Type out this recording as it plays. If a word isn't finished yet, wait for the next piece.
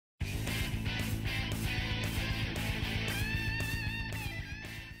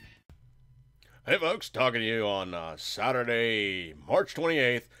Hey folks, talking to you on Saturday, March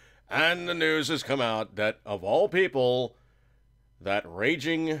 28th, and the news has come out that of all people, that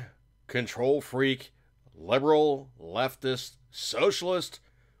raging control freak, liberal, leftist, socialist,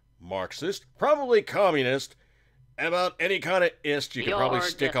 Marxist, probably communist, about any kind of ist you could probably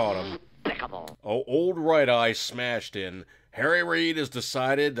stick on him. Despicable. Oh, old right eye smashed in. Harry Reid has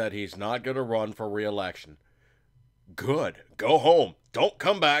decided that he's not going to run for re-election. Good. Go home. Don't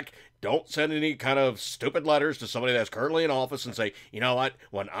come back. Don't send any kind of stupid letters to somebody that's currently in office and say, you know what,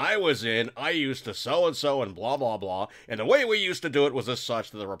 when I was in, I used to so and so and blah, blah, blah. And the way we used to do it was this such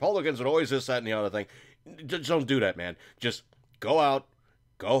that the Republicans would always this, that, and the other thing. Just don't do that, man. Just go out,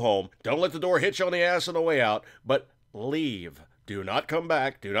 go home. Don't let the door hit you on the ass on the way out, but leave. Do not come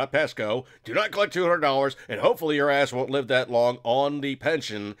back. Do not pass go. Do not collect $200, and hopefully your ass won't live that long on the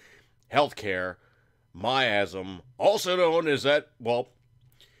pension, health care, miasm, also known as that, well,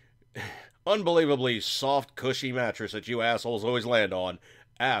 unbelievably soft, cushy mattress that you assholes always land on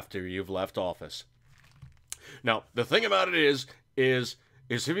after you've left office. Now, the thing about it is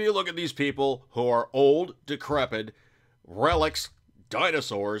if you look at these people who are old, decrepit, relics,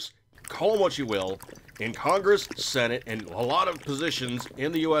 dinosaurs, call them what you will, in Congress, Senate, and a lot of positions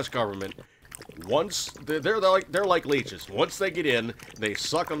in the U.S. government, once they're like leeches. Once they get in, they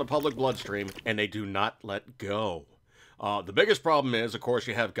suck on the public bloodstream, and they do not let go. The biggest problem is, of course,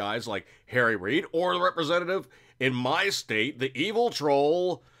 you have guys like Harry Reid, or the representative in my state, the evil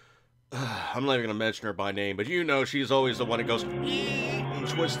troll. I'm not even going to mention her by name, but you know she's always the one that goes and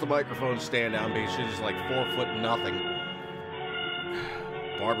twists the microphone stand down because she's like 4 foot nothing.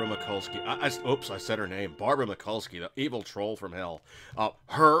 Barbara Mikulski. Oops, I said her name. Barbara Mikulski, the evil troll from hell.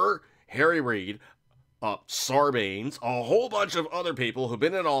 Her, Harry Reid, Sarbanes, a whole bunch of other people who've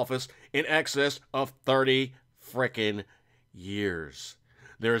been in office in excess of 30 frickin' years.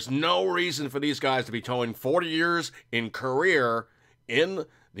 There's no reason for these guys to be towing 40 years in career in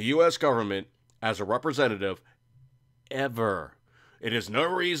the U.S. government as a representative ever. It is no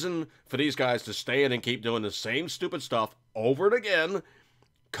reason for these guys to stay in and keep doing the same stupid stuff over and again,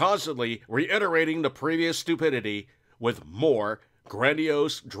 constantly reiterating the previous stupidity with more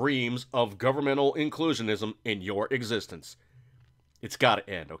grandiose dreams of governmental inclusionism in your existence. It's got to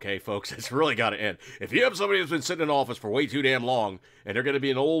end, okay, folks? It's really got to end. If you have somebody who's been sitting in office for way too damn long and they're going to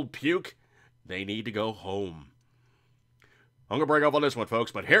be an old puke, they need to go home. I'm going to break off on this one,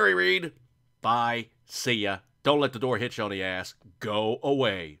 folks, but Harry Reid, bye, see ya. Don't let the door hit you on the ass. Go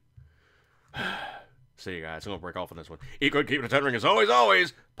away. See you guys. I'm going to break off on this one. Eat good, keep it tendering as always,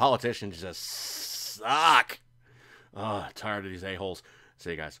 always. Politicians just suck. Tired of these a-holes.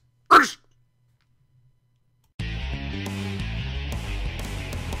 See you guys.